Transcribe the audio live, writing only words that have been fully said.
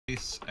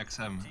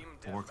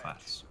XM4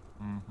 class.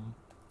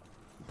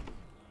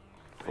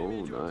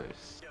 Oh,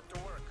 nice.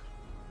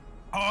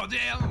 Oh,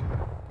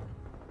 damn!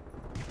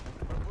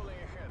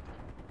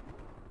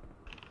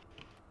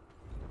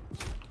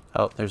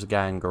 Oh, there's a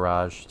guy in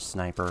garage.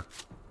 Sniper.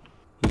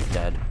 He's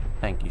dead.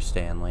 Thank you,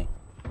 Stanley.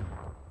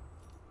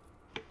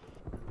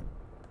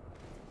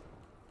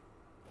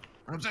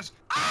 What's this?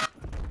 Ah!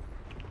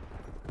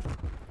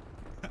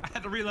 I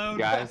had to reload.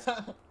 Guys,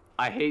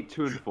 I hate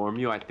to inform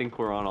you, I think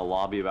we're on a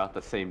lobby about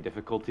the same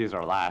difficulty as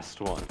our last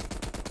one.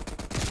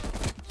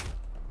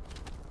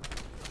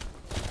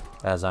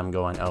 As I'm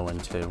going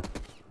 0-2.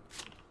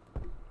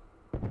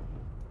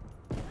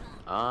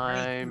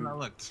 I'm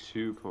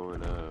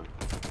 2.0.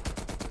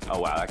 Oh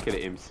wow, that could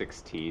have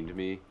M16'd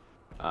me.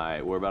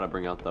 Alright, we're about to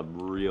bring out the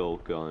real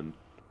gun.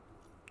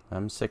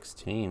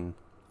 M16.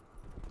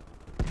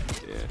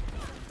 Yeah.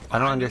 I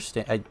don't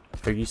understand.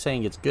 Are you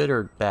saying it's good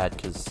or bad?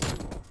 Because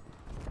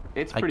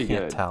it's pretty good. I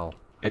can't tell.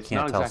 It's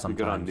not exactly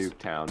good on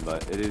Nuketown,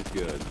 but it is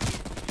good.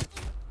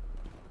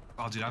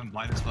 Oh, dude, I'm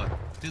blind as fuck.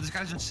 Dude, this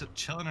guy's just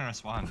chilling in our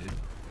spawn, dude.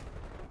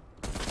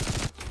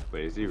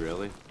 Wait, is he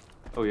really?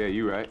 Oh yeah,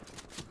 you right.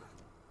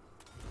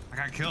 I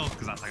got killed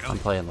because I was like, oh. I'm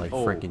playing like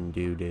freaking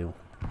doo-doo.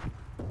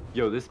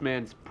 Yo, this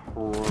man's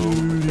pro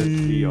with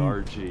the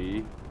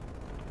CRG.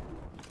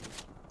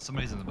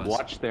 Somebody's in the bus.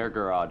 Watch their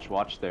garage.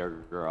 Watch their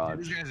garage.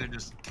 Dude, these guys are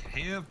just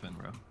camping,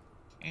 bro.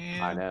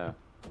 And I know.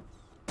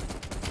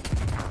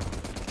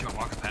 keep on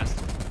walking past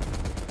them.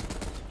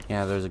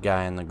 Yeah, there's a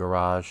guy in the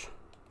garage.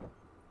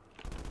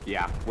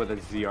 Yeah, with a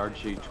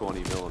ZRG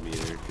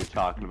 20mm. You're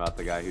talking about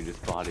the guy who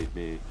just bodied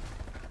me.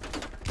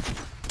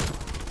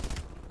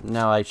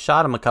 No, I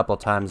shot him a couple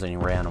times and he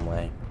ran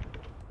away.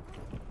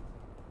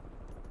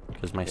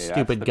 Because my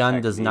stupid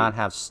gun does not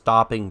have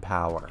stopping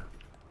power.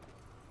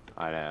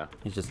 I know.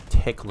 He's just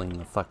tickling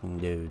the fucking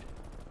dude.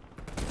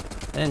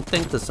 I didn't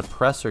think the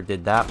suppressor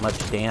did that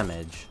much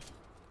damage.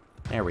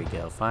 There we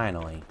go,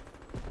 finally.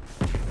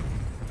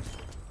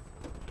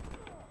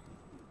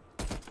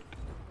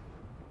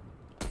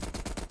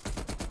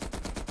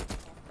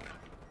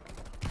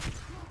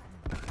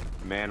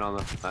 Man on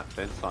the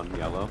fence on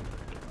yellow.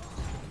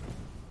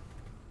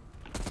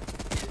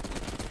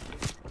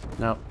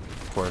 Nope,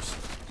 of course.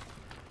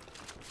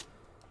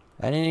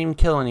 I didn't even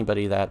kill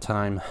anybody that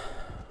time.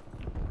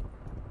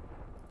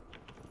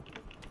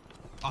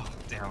 Oh,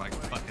 damn, like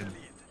fucking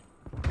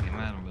came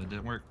at him, but it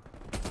didn't work.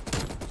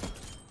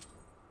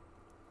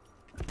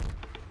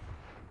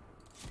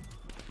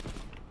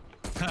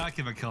 I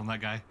keep on killing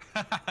that guy.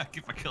 I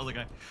keep on killing the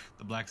guy.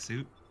 The black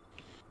suit.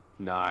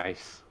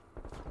 Nice.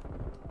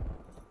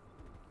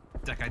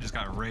 That guy just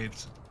got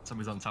raped.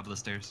 Somebody's on top of the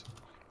stairs.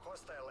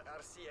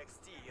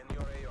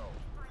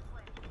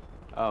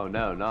 Oh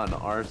no, not an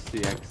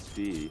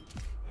RCXD.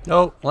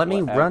 Oh, let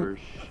me Whatever run.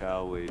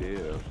 shall we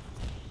do?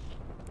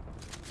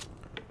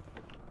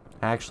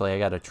 Actually, I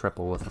got a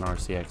triple with an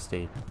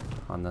RCXD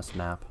on this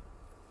map.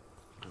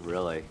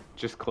 Really?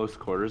 Just close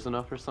quarters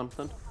enough or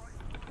something?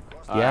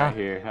 Yeah. Right,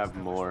 here, have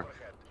more.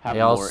 Have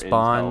They all more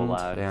spawned intel,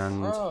 lads.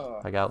 and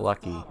I got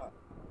lucky.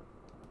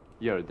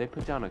 Yo, did they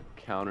put down a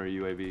counter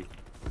UAV?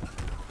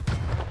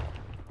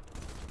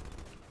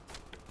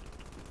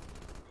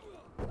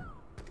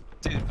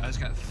 Dude, I just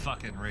got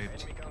fucking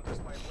raped.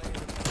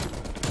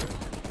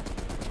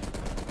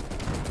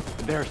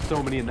 There are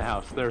so many in the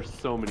house. There are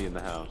so many in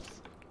the house.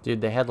 Dude,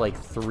 they had like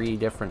 3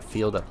 different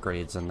field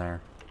upgrades in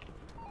there.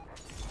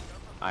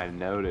 I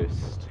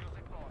noticed.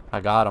 I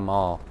got them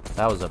all.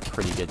 That was a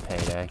pretty good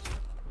payday.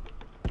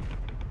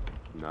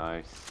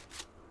 Nice.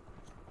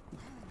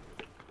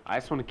 I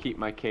just want to keep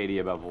my KD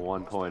above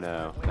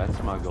 1.0.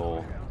 That's my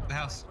goal. The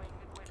house.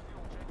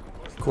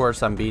 Of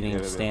course, I'm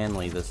beating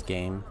Stanley this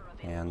game,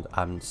 and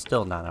I'm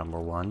still not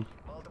 #1.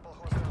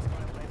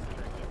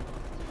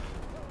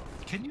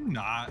 Can you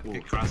not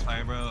get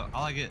crossfire, bro?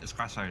 All I get is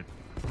crossfire.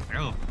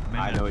 Oh,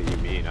 man. I know what you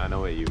mean. I know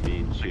what you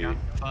mean, Chief.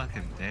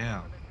 Fucking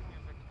damn.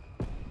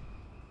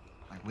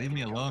 Like, leave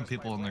me alone,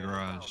 people in the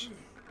garage.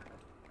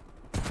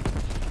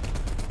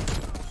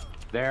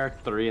 There are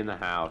 3 in the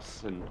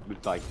house, and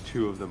like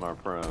 2 of them are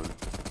prone.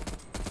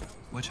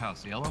 Which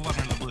house? The yellow one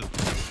or the blue?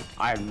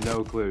 I have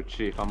no clue,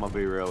 Chief. I'm gonna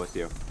be real with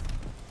you.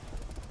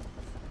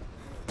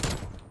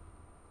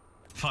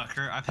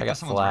 Fucker, I I picked got up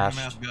someone's random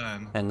flashed, ass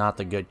gun. and not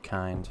the good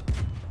kind.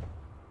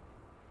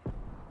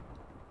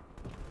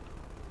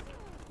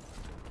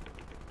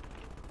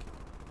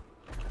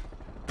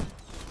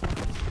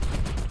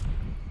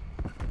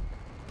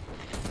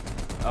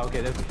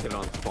 Okay, there's a kid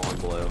on spawn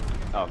blue.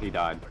 Oh, he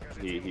died.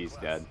 He's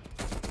dead.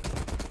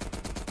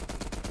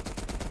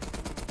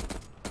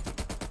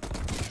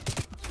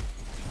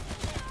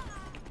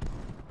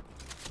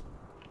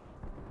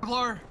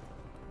 Floor.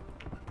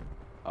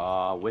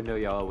 Window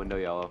yellow, window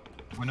yellow.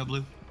 Window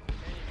blue.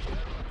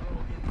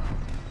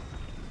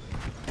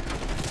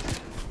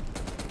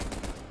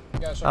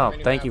 Oh,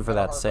 thank you for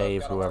that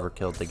save, whoever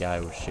killed the guy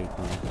who was shooting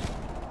me.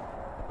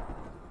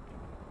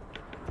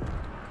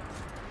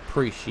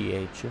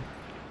 Appreciate you.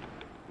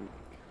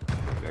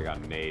 I got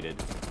naded.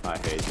 I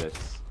hate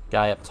this.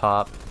 Guy up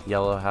top,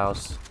 yellow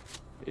house.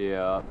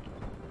 Yeah.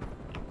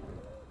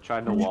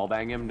 Tried to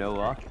wallbang him, no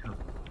luck.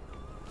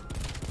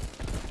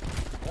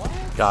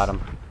 Got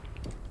him.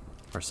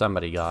 Or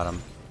somebody got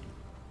him.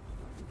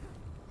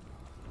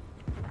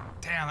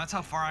 Damn, that's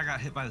how far I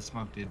got hit by the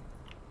smoke, dude.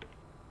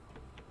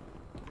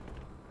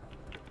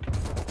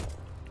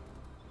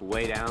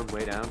 Way down,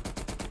 way down.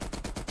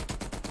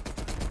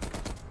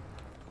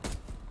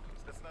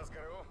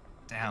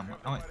 Damn,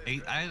 I went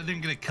 8. I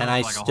didn't get a kill. And for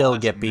I like a whole still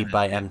ass get beat minute,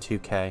 by dude.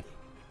 M2K.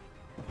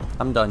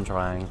 I'm done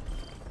trying.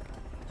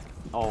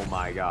 Oh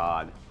my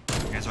god.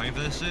 You guys ready for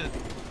this shit?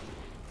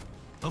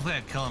 Hopefully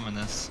I kill him in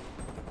this.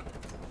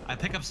 I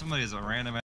pick up somebody as a random